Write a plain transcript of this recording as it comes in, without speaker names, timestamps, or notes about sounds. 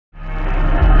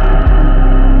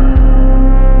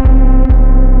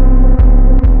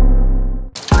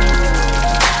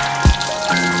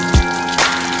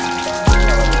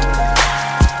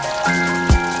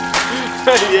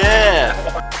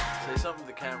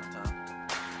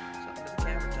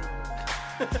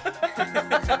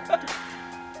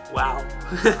Wow.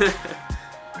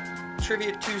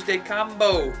 Trivia Tuesday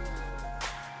combo.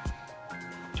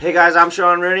 Hey guys, I'm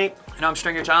Sean Rooney. And I'm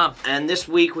Stringer Tom. And this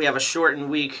week we have a shortened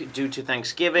week due to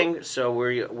Thanksgiving, so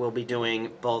we'll be doing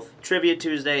both Trivia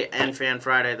Tuesday and Fan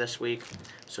Friday this week.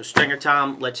 So Stringer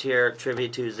Tom, let's hear Trivia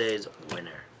Tuesday's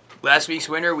winner. Last week's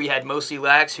winner, we had Mostly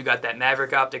Lax, who got that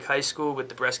Maverick Optic High School with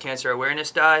the breast cancer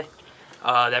awareness die.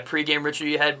 That pregame ritual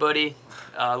you had, buddy,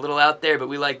 a little out there, but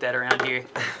we like that around here.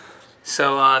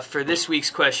 So for this week's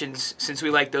questions, since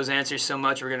we like those answers so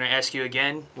much, we're going to ask you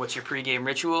again, what's your pregame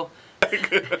ritual?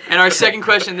 And our second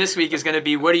question this week is going to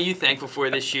be, what are you thankful for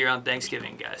this year on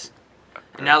Thanksgiving, guys?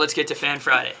 And now let's get to Fan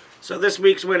Friday. So this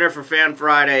week's winner for Fan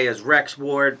Friday is Rex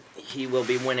Ward. He will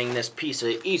be winning this piece of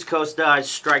East Coast Dyes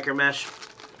striker mesh.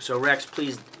 So Rex,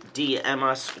 please DM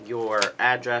us your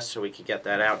address so we can get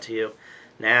that out to you.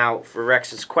 Now for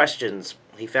Rex's questions,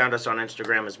 he found us on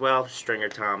Instagram as well, Stringer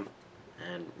Tom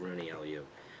and Rooney LU.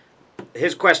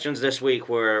 His questions this week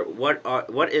were,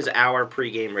 what is our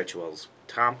pregame rituals?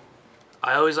 Tom?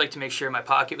 I always like to make sure my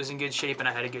pocket was in good shape and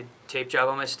I had a good tape job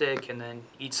on my stick, and then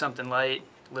eat something light,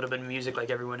 a little bit of music like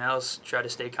everyone else, try to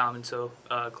stay calm until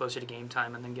closer to game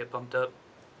time, and then get pumped up.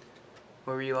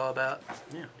 What were you all about?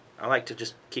 Yeah, I like to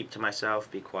just keep to myself,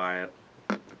 be quiet,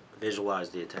 visualize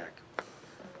the attack.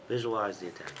 Visualize the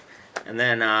attack. And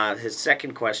then his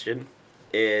second question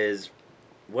is,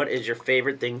 what is your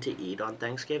favorite thing to eat on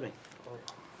Thanksgiving?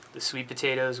 The sweet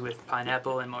potatoes with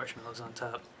pineapple and marshmallows on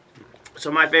top. So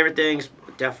my favorite things,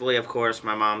 definitely, of course,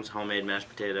 my mom's homemade mashed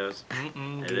potatoes.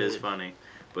 It is funny,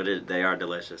 but they are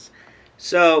delicious.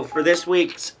 So for this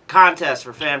week's contest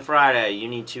for Fan Friday, you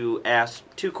need to ask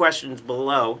 2 questions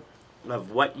below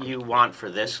of what you want for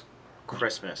this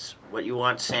Christmas, what you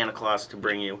want Santa Claus to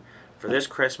bring you for this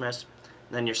Christmas.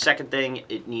 Then your second thing,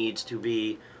 it needs to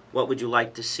be, what would you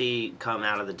like to see come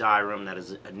out of the dye room that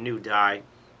is a new dye?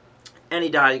 Any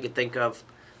dye you could think of.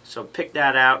 So pick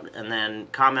that out and then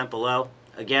comment below.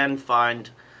 Again, find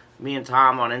me and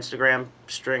Tom on Instagram,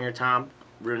 Stringer Tom,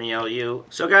 Rooney LU.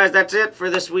 So guys, that's it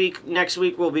for this week. Next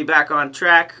week we'll be back on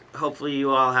track. Hopefully you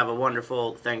all have a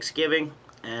wonderful Thanksgiving,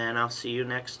 and I'll see you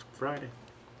next Friday.